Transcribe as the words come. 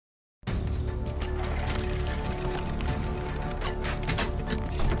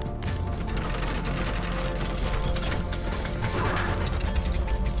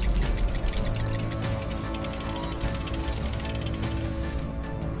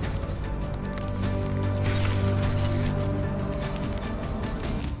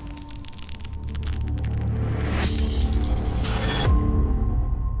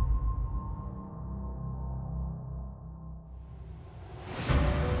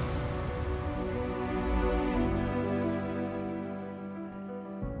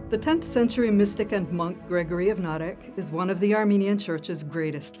The 10th century mystic and monk Gregory of Narek is one of the Armenian Church's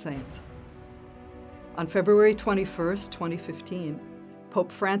greatest saints. On February 21, 2015,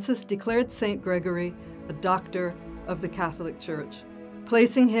 Pope Francis declared Saint Gregory a doctor of the Catholic Church,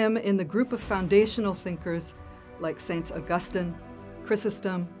 placing him in the group of foundational thinkers like Saints Augustine,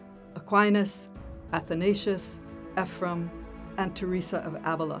 Chrysostom, Aquinas, Athanasius, Ephraim, and Teresa of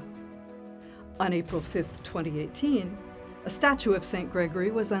Avila. On April 5, 2018, a statue of St. Gregory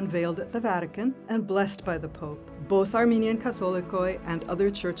was unveiled at the Vatican and blessed by the Pope, both Armenian Catholicoi and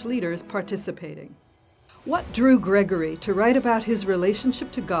other church leaders participating. What drew Gregory to write about his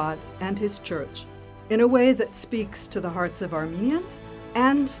relationship to God and his church in a way that speaks to the hearts of Armenians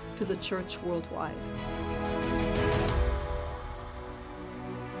and to the church worldwide?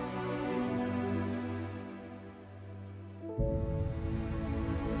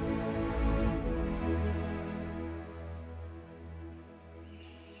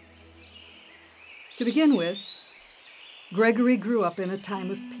 To begin with, Gregory grew up in a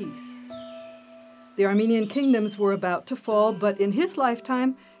time of peace. The Armenian kingdoms were about to fall, but in his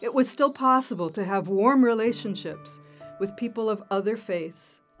lifetime, it was still possible to have warm relationships with people of other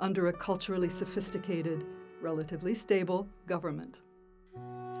faiths under a culturally sophisticated, relatively stable government.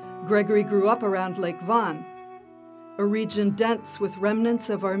 Gregory grew up around Lake Van, a region dense with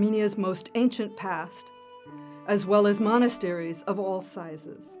remnants of Armenia's most ancient past, as well as monasteries of all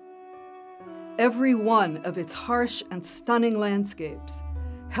sizes. Every one of its harsh and stunning landscapes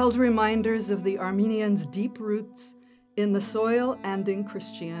held reminders of the Armenians' deep roots in the soil and in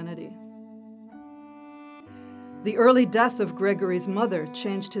Christianity. The early death of Gregory's mother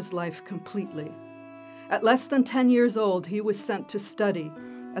changed his life completely. At less than 10 years old, he was sent to study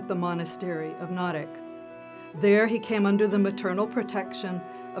at the monastery of Narek. There he came under the maternal protection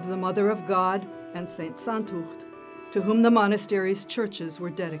of the Mother of God and Saint Santucht, to whom the monastery's churches were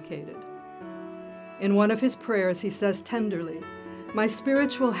dedicated. In one of his prayers, he says tenderly, "My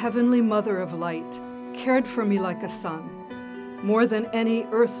spiritual heavenly mother of light cared for me like a son, more than any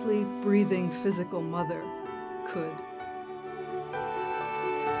earthly, breathing, physical mother could."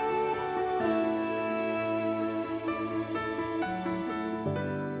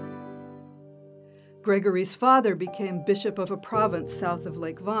 Gregory's father became bishop of a province south of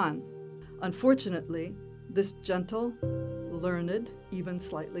Lake Van. Unfortunately, this gentle, learned, even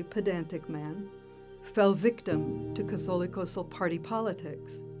slightly pedantic man fell victim to Catholicosal party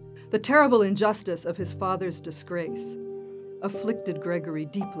politics. The terrible injustice of his father's disgrace afflicted Gregory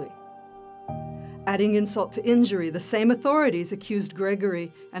deeply. Adding insult to injury, the same authorities accused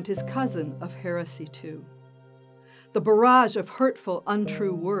Gregory and his cousin of heresy too. The barrage of hurtful,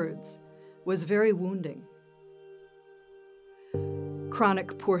 untrue words was very wounding.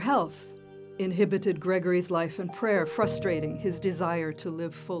 Chronic poor health inhibited Gregory's life and prayer, frustrating his desire to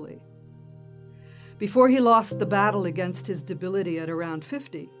live fully. Before he lost the battle against his debility at around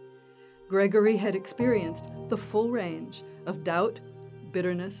 50, Gregory had experienced the full range of doubt,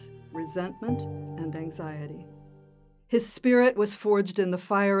 bitterness, resentment, and anxiety. His spirit was forged in the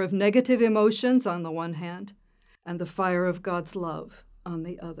fire of negative emotions on the one hand, and the fire of God's love on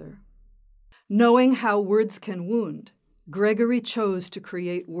the other. Knowing how words can wound, Gregory chose to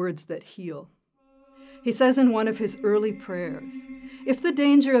create words that heal. He says in one of his early prayers, "If the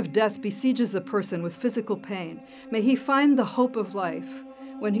danger of death besieges a person with physical pain, may he find the hope of life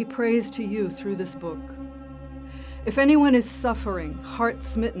when he prays to you through this book. If anyone is suffering,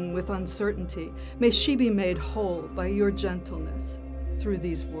 heart-smitten with uncertainty, may she be made whole by your gentleness through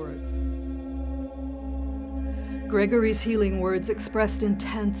these words." Gregory's healing words expressed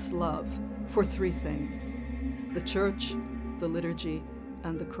intense love for three things: the church, the liturgy,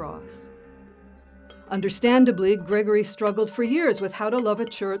 and the cross. Understandably, Gregory struggled for years with how to love a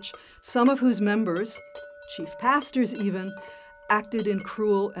church, some of whose members, chief pastors even, acted in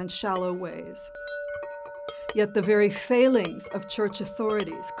cruel and shallow ways. Yet the very failings of church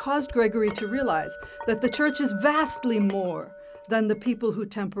authorities caused Gregory to realize that the church is vastly more than the people who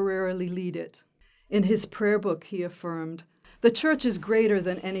temporarily lead it. In his prayer book, he affirmed, "The church is greater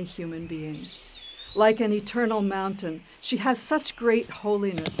than any human being. Like an eternal mountain, she has such great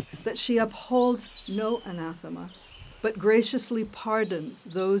holiness that she upholds no anathema, but graciously pardons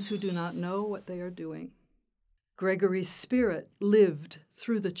those who do not know what they are doing." Gregory's spirit lived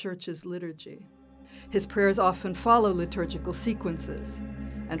through the church's liturgy. His prayers often follow liturgical sequences,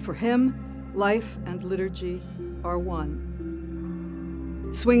 and for him, life and liturgy are one.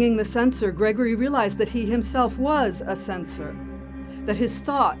 Swinging the censer, Gregory realized that he himself was a censer, that his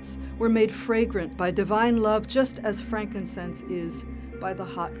thoughts were made fragrant by divine love just as frankincense is by the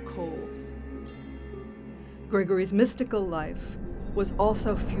hot coals. Gregory's mystical life was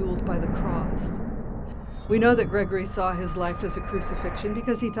also fueled by the cross. We know that Gregory saw his life as a crucifixion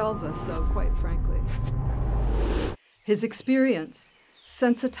because he tells us so, quite frankly. His experience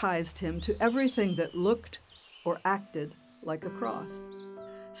sensitized him to everything that looked or acted like a cross.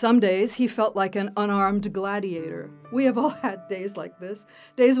 Some days he felt like an unarmed gladiator. We have all had days like this,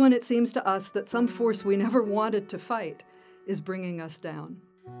 days when it seems to us that some force we never wanted to fight is bringing us down.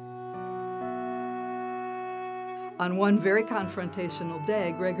 On one very confrontational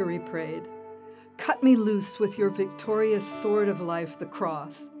day, Gregory prayed, "Cut me loose with your victorious sword of life, the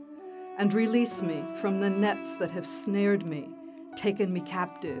cross, and release me from the nets that have snared me, taken me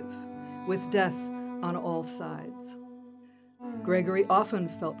captive, with death on all sides." Gregory often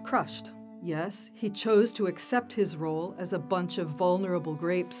felt crushed. Yes, he chose to accept his role as a bunch of vulnerable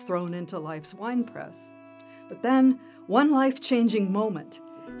grapes thrown into life's winepress. But then, one life-changing moment,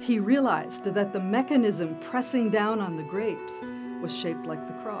 he realized that the mechanism pressing down on the grapes was shaped like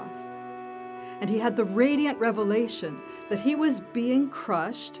the cross. And he had the radiant revelation that he was being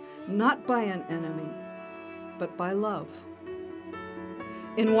crushed not by an enemy, but by love.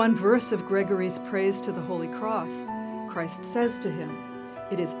 In one verse of Gregory's praise to the Holy Cross, Christ says to him,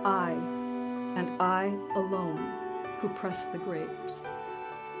 "It is I, and I alone, who press the grapes."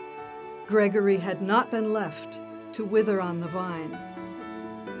 Gregory had not been left to wither on the vine.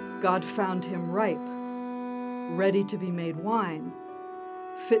 God found him ripe, ready to be made wine,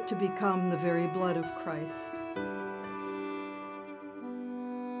 fit to become the very blood of Christ.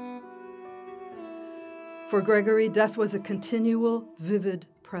 For Gregory, death was a continual, vivid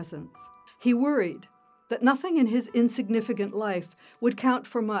presence. He worried that nothing in his insignificant life would count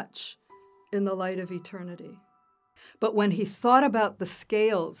for much in the light of eternity. But when he thought about the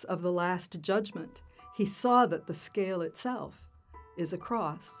scales of the Last Judgment, he saw that the scale itself is a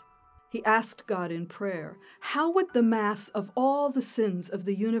cross. He asked God in prayer, "How would the mass of all the sins of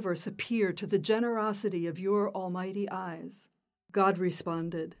the universe appear to the generosity of your almighty eyes?" God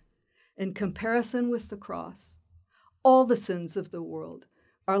responded, "In comparison with the cross, all the sins of the world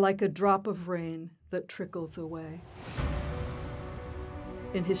are like a drop of rain that trickles away."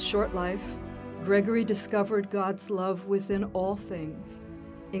 In his short life, Gregory discovered God's love within all things,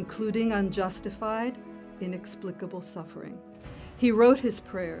 including unjustified, inexplicable suffering. He wrote his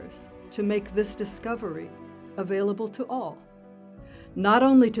prayers to make this discovery available to all, not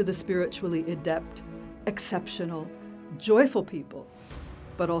only to the spiritually adept, exceptional, joyful people,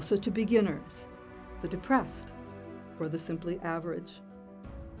 but also to beginners, the depressed, or the simply average.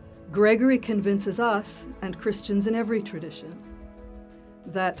 Gregory convinces us, and Christians in every tradition,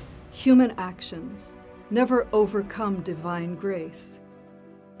 that human actions never overcome divine grace,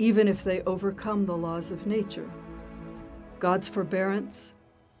 even if they overcome the laws of nature. God's forbearance,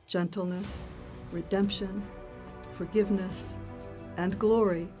 gentleness, redemption, forgiveness, and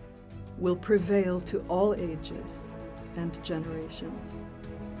glory will prevail to all ages and generations.